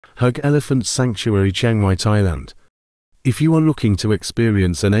Hug Elephant Sanctuary, Chiang Mai, Thailand. If you are looking to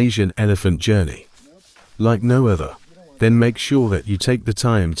experience an Asian elephant journey like no other, then make sure that you take the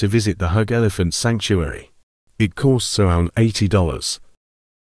time to visit the Hug Elephant Sanctuary. It costs around $80.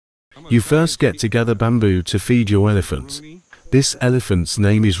 You first get to gather bamboo to feed your elephant. This elephant's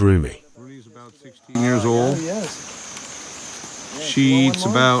name is Rumi. Rumi's about 16 years old. She eats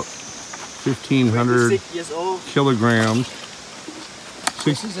about 1,500 kilograms.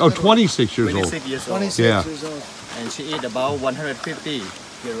 26 years old. 26 years old. 26 Yeah. years old. And she eat about 150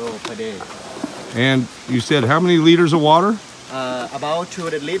 euro per day. And you said how many liters of water? About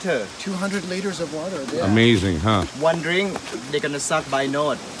 200 liters. 200 liters of water. Yeah. Amazing, huh? One drink, they're gonna suck by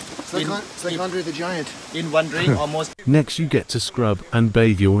nose. It's like Andre the Giant. In one drink, almost. Next you get to scrub and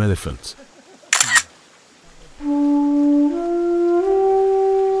bathe your elephant.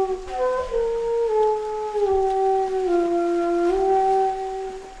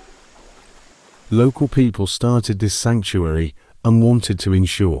 Local people started this sanctuary and wanted to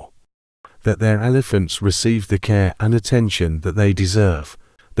ensure that their elephants received the care and attention that they deserve.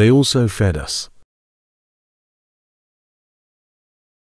 They also fed us.